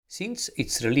Since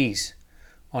its release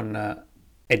on at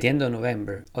the end of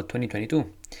November of 2022,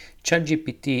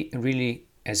 ChatGPT really,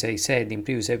 as I said in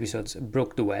previous episodes,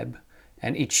 broke the web,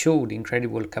 and it showed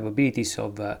incredible capabilities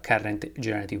of current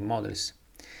generative models.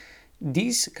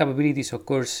 These capabilities, of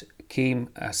course, came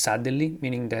suddenly,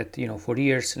 meaning that for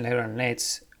years neural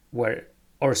nets were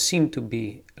or seemed to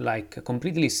be like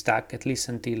completely stuck, at least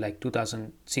until like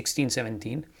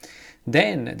 2016-17.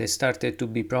 Then they started to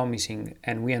be promising,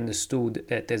 and we understood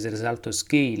that as a result of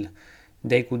scale,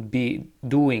 they could be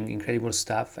doing incredible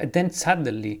stuff. And then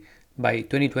suddenly, by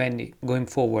 2020, going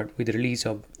forward with the release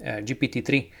of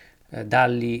GPT-3,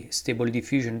 DALL-E, Stable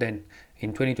Diffusion, then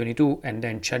in 2022, and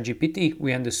then ChatGPT,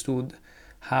 we understood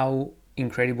how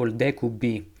incredible they could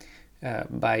be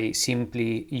by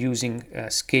simply using a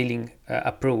scaling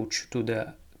approach to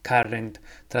the current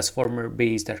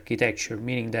transformer-based architecture,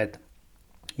 meaning that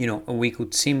we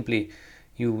could simply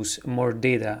use more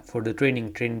data for the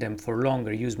training, train them for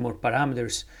longer, use more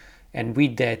parameters, and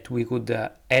with that we could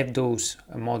have those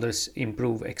models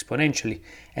improve exponentially.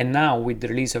 And now with the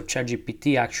release of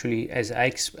ChatGPT, actually, as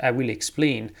I will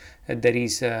explain, there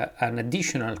is an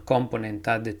additional component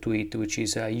added to it, which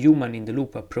is a human in the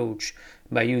loop approach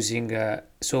by using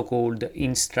so-called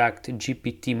instruct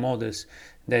GPT models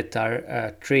that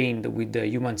are trained with the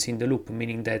humans in the loop,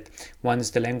 meaning that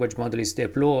once the language model is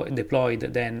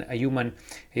deployed, then a human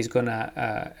is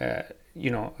gonna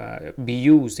be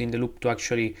used in the loop to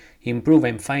actually improve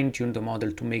and fine-tune the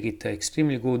model to make it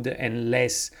extremely good and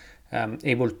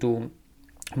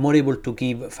more able to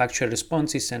give factual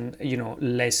responses and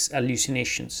less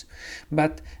hallucinations.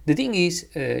 But the thing is,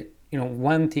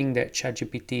 one thing that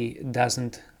ChatGPT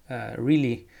doesn't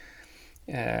really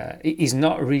is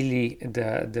not really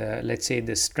the let's say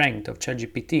the strength of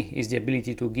ChatGPT is the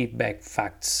ability to give back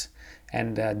facts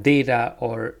and data,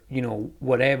 or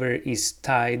whatever is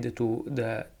tied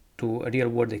to a real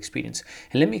world experience.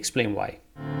 And let me explain why.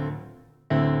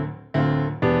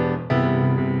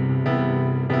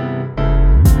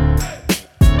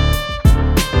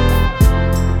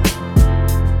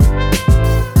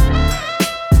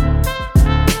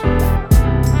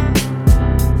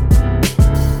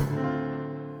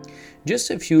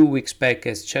 Just a few weeks back,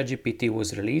 as ChatGPT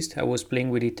was released, I was playing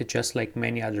with it just like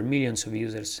many other millions of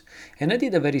users. And I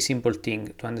did a very simple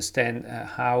thing to understand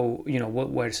what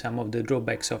were some of the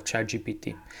drawbacks of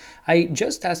ChatGPT. I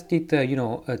just asked it,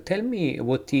 tell me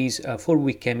what is a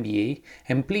 4-week MBA,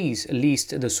 and please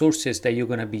list the sources that you're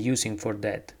going to be using for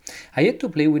that. I had to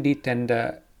play with it, and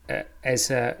I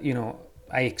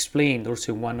explained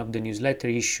also in one of the newsletter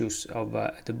issues of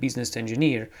the Business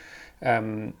Engineer,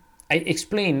 I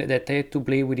explained that I had to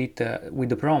play with it with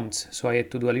the prompts, so I had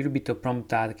to do a little bit of prompt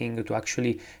tagging to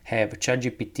actually have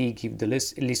ChatGPT give the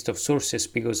list of sources,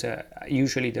 because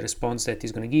usually the response that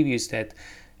is going to give you is that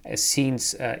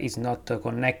since it's not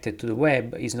connected to the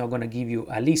web, it's not going to give you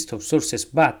a list of sources.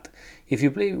 But if you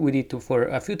play with it for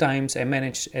a few times, I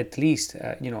managed at least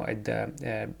at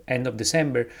the end of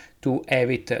December to have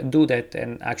it do that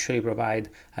and actually provide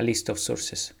a list of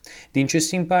sources. The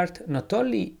interesting part, not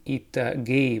only it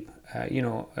gave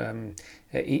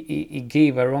it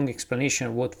gave a wrong explanation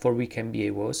of what 4-week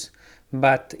MBA was,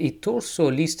 but it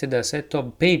also listed a set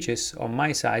of pages on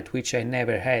my site which I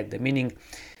never had, meaning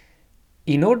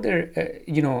in order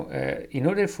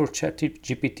for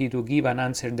ChatGPT to give an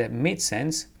answer that made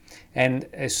sense, and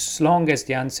as long as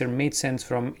the answer made sense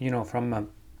from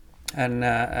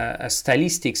a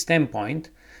stylistic standpoint,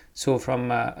 so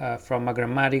from a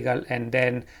grammatical and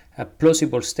then a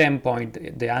plausible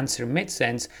standpoint, the answer made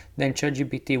sense, then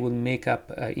ChatGPT will make up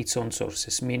its own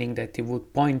sources, meaning that it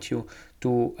would point you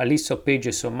to a list of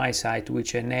pages on my site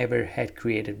which I never had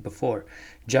created before,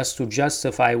 just to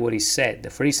justify what is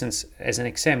said. For instance, as an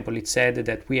example, it said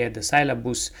that we had a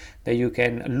syllabus that you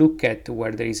can look at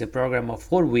where there is a program of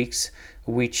 4 weeks,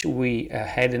 which we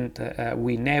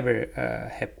never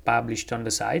have published on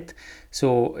the site.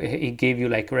 So it gave you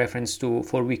like reference to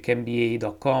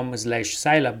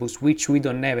 4weekmba.com/syllabus, which we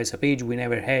don't have as a page, we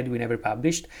never had, we never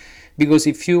published. Because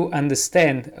if you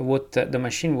understand what the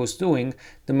machine was doing,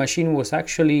 the machine was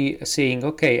actually saying,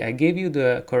 okay, I gave you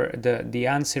the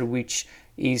answer which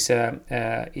is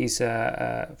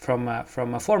from a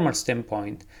formal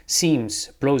standpoint seems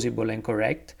plausible and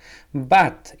correct,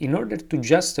 but in order to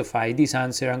justify this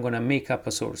answer, I'm going to make up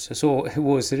a source. So it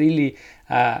was really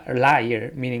a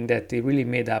liar, meaning that it really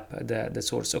made up the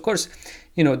source. Of course,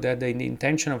 the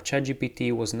intention of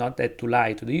ChatGPT was not that to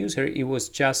lie to the user, it was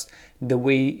just the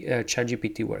way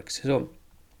ChatGPT works. So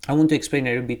I want to explain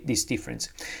a little bit this difference.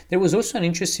 There was also an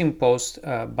interesting post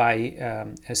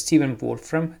by Stephen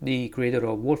Wolfram, the creator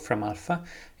of Wolfram Alpha.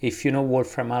 If you know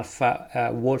Wolfram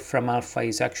Alpha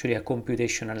is actually a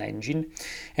computational engine,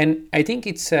 and I think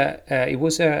I'm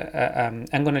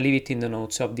going to leave it in the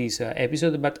notes of this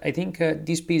episode. But I think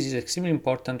this piece is extremely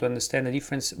important to understand the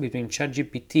difference between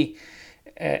ChatGPT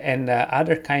and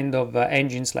other kind of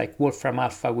engines like Wolfram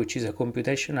Alpha, which is a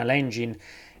computational engine,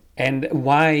 and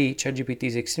why ChatGPT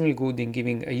is extremely good in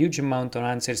giving a huge amount of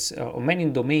answers on many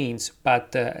domains,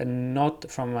 but not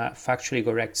from a factually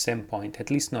correct standpoint, at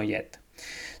least not yet.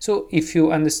 So if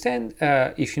you understand,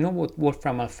 if you know what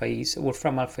Wolfram Alpha is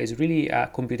really a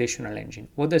computational engine.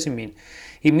 What does it mean?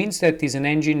 It means that it's an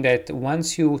engine that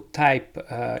once you type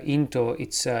into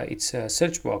its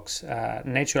search box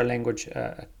natural language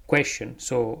question,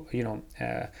 so,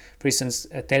 for instance,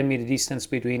 tell me the distance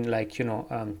between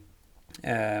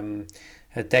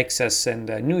Texas and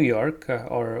New York,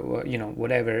 or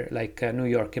whatever, like New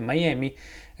York and Miami.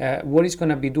 What it's going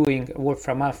to be doing,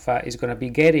 Wolfram Alpha is going to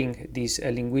be getting this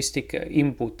linguistic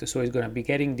input, so it's going to be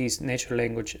getting these natural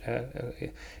language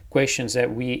questions that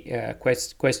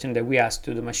question that we ask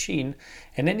to the machine,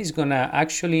 and then it's going to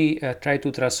actually try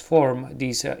to transform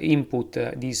this input,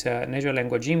 this natural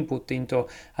language input, into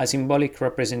a symbolic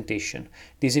representation.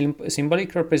 This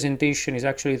symbolic representation is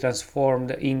actually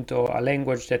transformed into a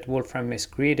language that Wolfram has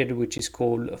created, which is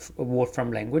called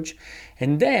Wolfram language,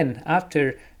 and then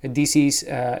after this is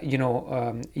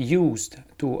used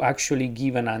to actually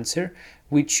give an answer,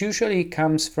 which usually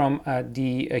comes from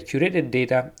the curated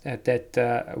data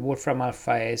that Wolfram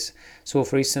Alpha has. So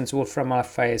for instance, Wolfram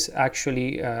Alpha is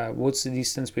actually what's the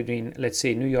distance between, let's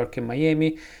say, New York and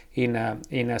Miami in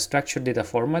a structured data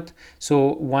format.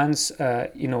 So once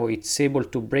it's able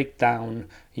to break down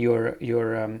your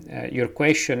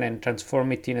question and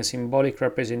transform it in a symbolic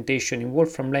representation in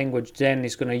Wolfram language, then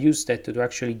it's going to use that to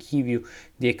actually give you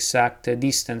the exact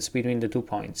distance between the 2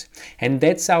 points, and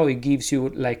that's how it gives you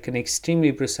like an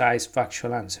extremely precise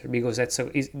factual answer, because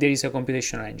there is a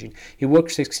computational engine. It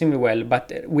works extremely well,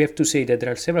 but we have to say that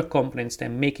there are several components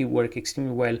that make it work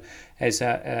extremely well as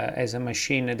a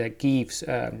machine that gives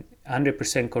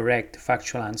 100% correct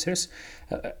factual answers.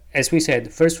 As we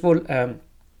said, first of all,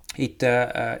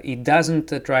 it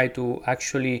doesn't try to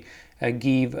actually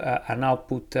give an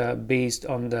output based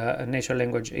on the natural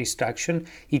language instruction.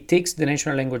 It takes the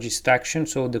natural language instruction,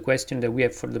 so the question that we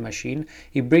have for the machine,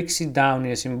 it breaks it down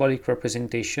in a symbolic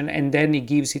representation, and then it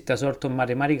gives it a sort of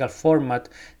mathematical format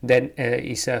that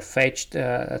is fetched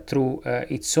through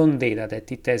its own data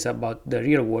that it has about the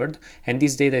real world, and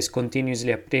this data is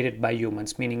continuously updated by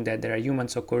humans, meaning that there are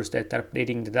humans, of course, that are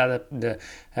updating the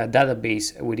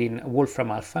database within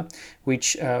Wolfram Alpha,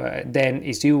 which then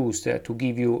is used to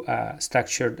give you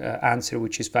structured answer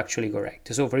which is factually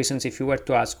correct. So for instance, if you were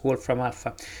to ask Wolfram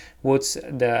Alpha what's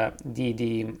the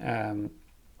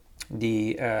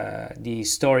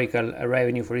historical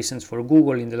revenue, for instance, for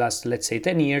Google in the last, let's say,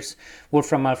 10 years,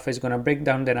 Wolfram Alpha is going to break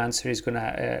down that answer, is going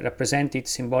to represent it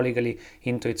symbolically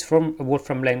into its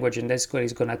Wolfram language, and that's where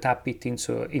it's going to tap it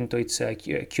into its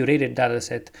curated data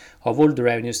set of all the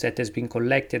revenues that has been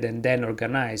collected and then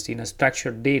organized in a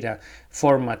structured data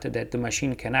format that the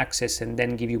machine can access, and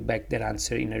then give you back that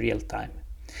answer in a real time.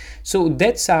 So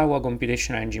that's how a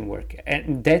computational engine works,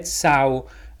 and that's how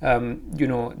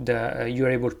you're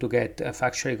able to get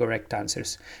factually correct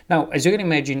answers. Now, as you can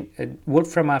imagine,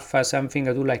 Wolfram Alpha, something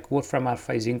I do like Wolfram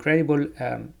Alpha, is incredible.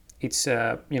 It's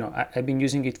I've been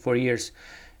using it for years,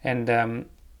 and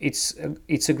it's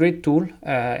a great tool,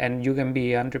 and you can be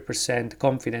 100%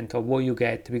 confident of what you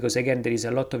get, because again, there is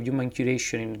a lot of human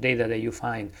curation in the data that you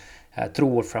find through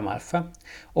Wolfram Alpha.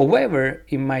 However,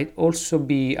 it might also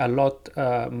be a lot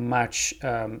much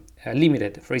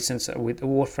limited. For instance, with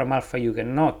Wolfram Alpha, you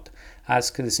cannot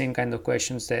ask the same kind of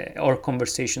questions or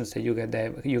conversations that you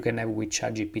can have with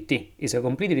ChatGPT. It's a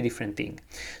completely different thing.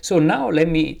 So now let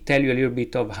me tell you a little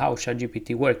bit of how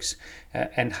ChatGPT works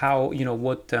and how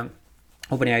what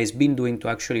OpenAI has been doing to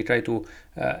actually try to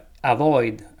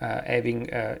avoid having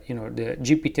the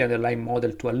GPT underlying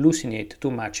model to hallucinate too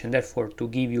much, and therefore to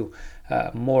give you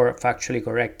more factually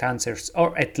correct answers,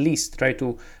 or at least try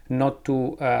to not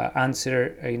to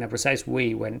answer in a precise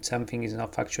way when something is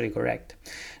not factually correct.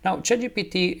 Now,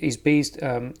 ChatGPT is based,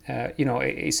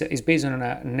 is based on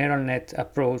a neural net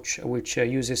approach which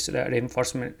uses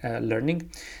reinforcement learning.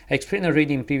 I explained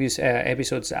already in previous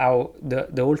episodes how the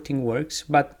whole thing works,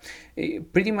 but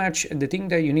pretty much the thing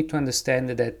that you need to understand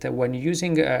that when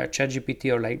using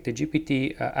ChatGPT or like the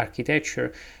GPT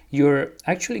architecture, you're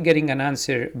actually getting an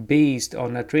answer based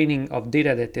on a training of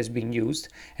data that has been used.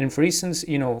 And for instance,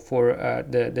 for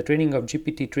the training of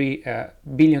GPT-3,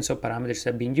 billions of parameters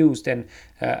have been used, and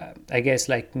I guess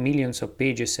like millions of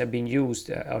pages have been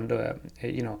used on the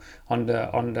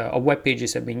web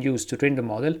pages have been used to train the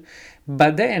model.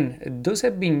 But then those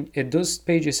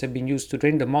pages have been used to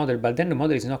train the model, but then the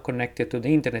model is not connected to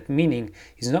the internet, meaning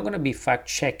it's not going to be fact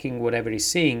checking whatever it's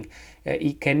saying.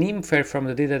 It can infer from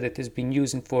the data that has been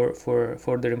used for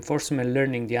the reinforcement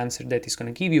learning the answer that it's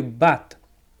going to give you, but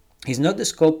it's not the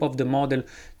scope of the model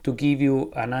to give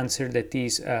you an answer that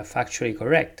is factually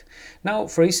correct. Now,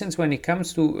 for instance, when it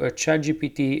comes to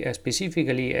ChatGPT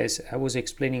specifically, as I was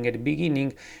explaining at the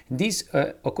beginning, this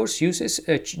of course uses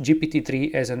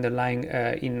GPT-3 as underlying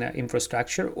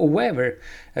infrastructure. However,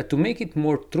 to make it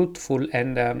more truthful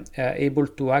and able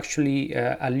to actually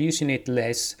hallucinate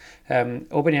less,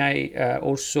 OpenAI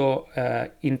also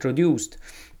introduced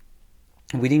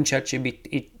within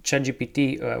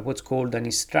ChatGPT what's called an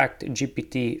instruct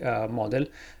GPT model,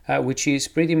 which is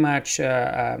pretty much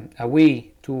a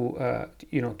way to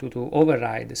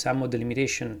override some of the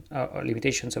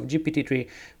limitations of GPT-3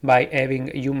 by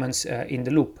having humans in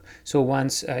the loop. So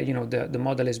once the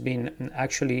model has been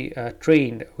actually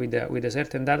trained with a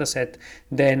certain data set,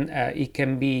 then it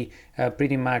can be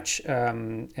pretty much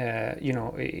it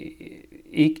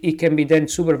can be then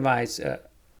supervised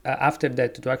after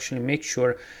that to actually make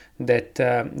sure that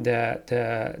the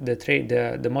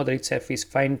model itself is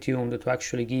fine-tuned to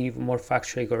actually give more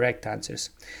factually correct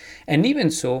answers. And even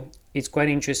so, it's quite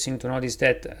interesting to notice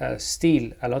that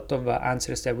still a lot of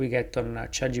answers that we get on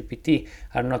ChatGPT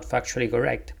are not factually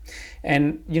correct.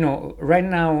 And right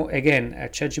now, again,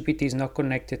 ChatGPT is not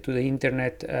connected to the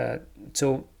internet,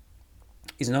 so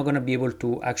is not going to be able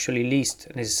to actually list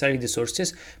necessarily the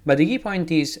sources. But the key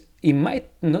point is it might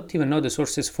not even know the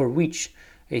sources for which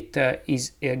it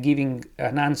is giving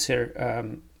an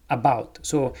answer about.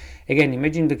 So again,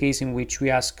 imagine the case in which we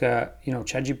ask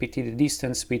ChatGPT the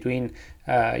distance between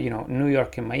New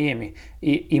York and Miami.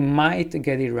 It might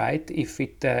get it right if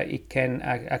it can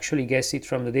actually guess it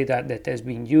from the data that has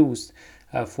been used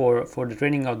for the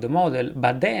training of the model,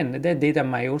 but then that data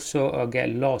might also get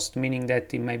lost, meaning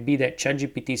that it might be that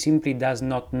ChatGPT simply does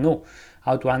not know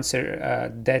how to answer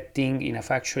that thing in a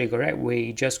factually correct way.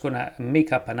 It's just gonna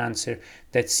make up an answer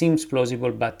that seems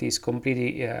plausible but is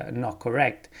completely not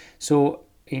correct. So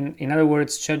in other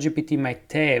words, ChatGPT might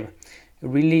have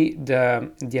really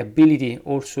the ability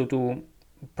also to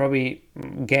probably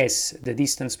guess the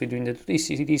distance between the two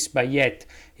cities, but yet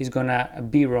is gonna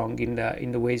be wrong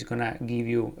in the way it's gonna give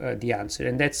you the answer,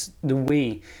 and that's the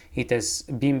way it has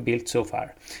been built so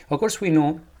far. Of course, we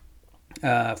know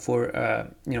for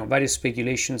various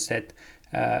speculations that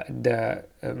the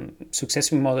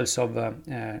successive models of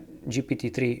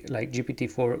GPT-3, like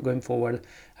GPT-4 going forward,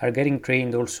 are getting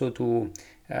trained also to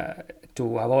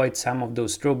avoid some of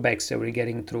those drawbacks that we're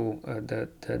getting through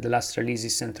the last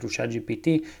releases and through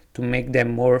ChatGPT, to make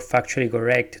them more factually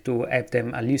correct, to have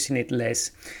them hallucinate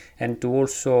less, and to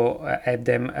also have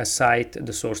them cite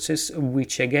the sources,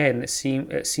 which again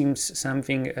seems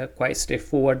something quite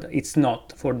straightforward. It's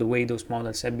not, for the way those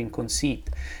models have been conceived.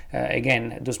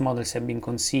 Again, those models have been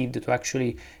conceived to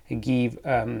actually give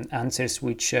answers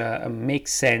which make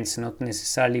sense, not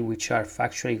necessarily which are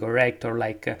factually correct or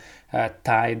like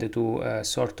tied to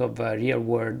sort of real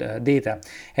world data.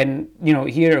 And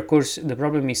here of course the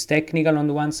problem is technical on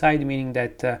the one side, meaning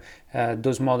that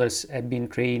those models have been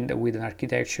trained with an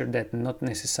architecture that not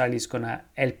necessarily is going to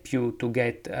help you to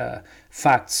get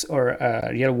facts or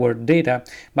real world data.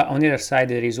 But on the other side,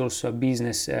 there is also a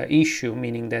business issue,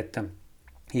 meaning that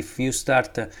if you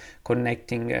start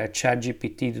connecting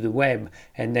ChatGPT to the web,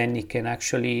 and then it can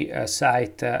actually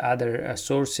cite other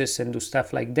sources and do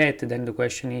stuff like that, then the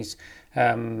question is,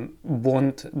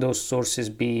 won't those sources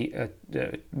be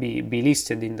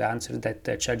listed in the answer that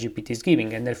ChatGPT is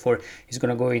giving, and therefore it's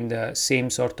going to go in the same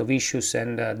sort of issues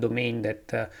and domain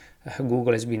that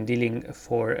Google has been dealing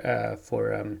for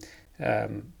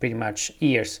pretty much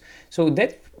years. So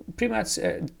that's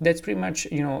pretty much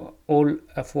all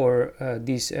for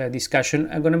this discussion.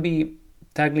 I'm going to be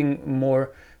tackling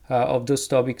more of those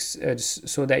topics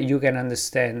so that you can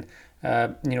understand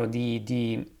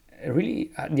the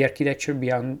architecture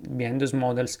behind those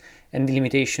models and the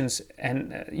limitations,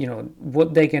 and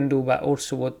what they can do, but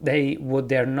also what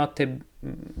they're not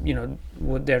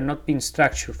being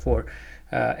structured for.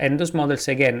 And those models,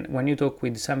 again, when you talk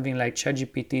with something like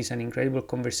ChatGPT, is an incredible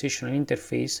conversational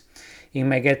interface. It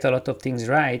might get a lot of things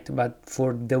right, but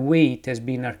for the way it has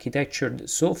been architectured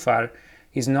so far,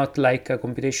 is not like a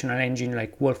computational engine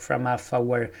like Wolfram Alpha,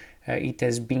 where it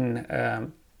has been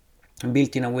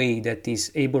built in a way that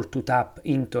is able to tap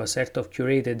into a set of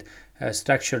curated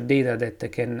structured data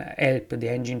that can help the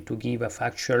engine to give a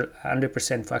 100%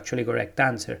 factually correct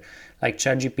answer. Like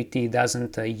ChatGPT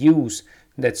doesn't use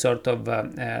that sort of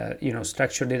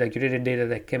structured data, curated data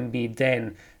that can be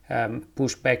then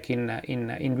pushed back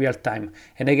in real time.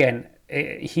 And again,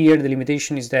 here the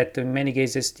limitation is that in many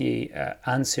cases the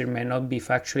answer may not be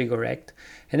factually correct.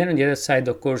 And then on the other side,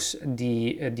 of course,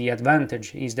 the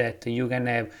advantage is that you can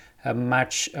have a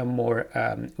much more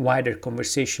wider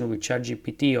conversation with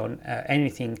ChatGPT on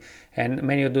anything, and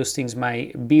many of those things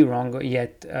might be wrong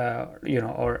yet,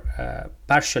 or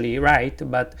partially right,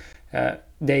 but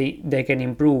they can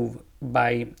improve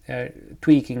by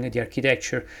tweaking the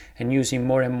architecture and using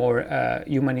more and more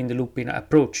human in the loop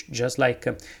approach, just like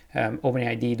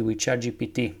OpenAI did with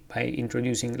ChatGPT by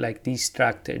introducing like this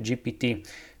Struct GPT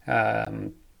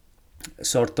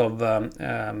sort of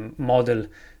model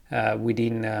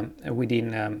within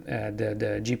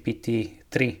the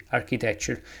GPT-3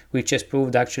 architecture, which has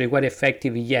proved actually quite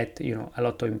effective, yet a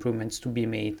lot of improvements to be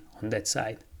made on that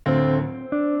side.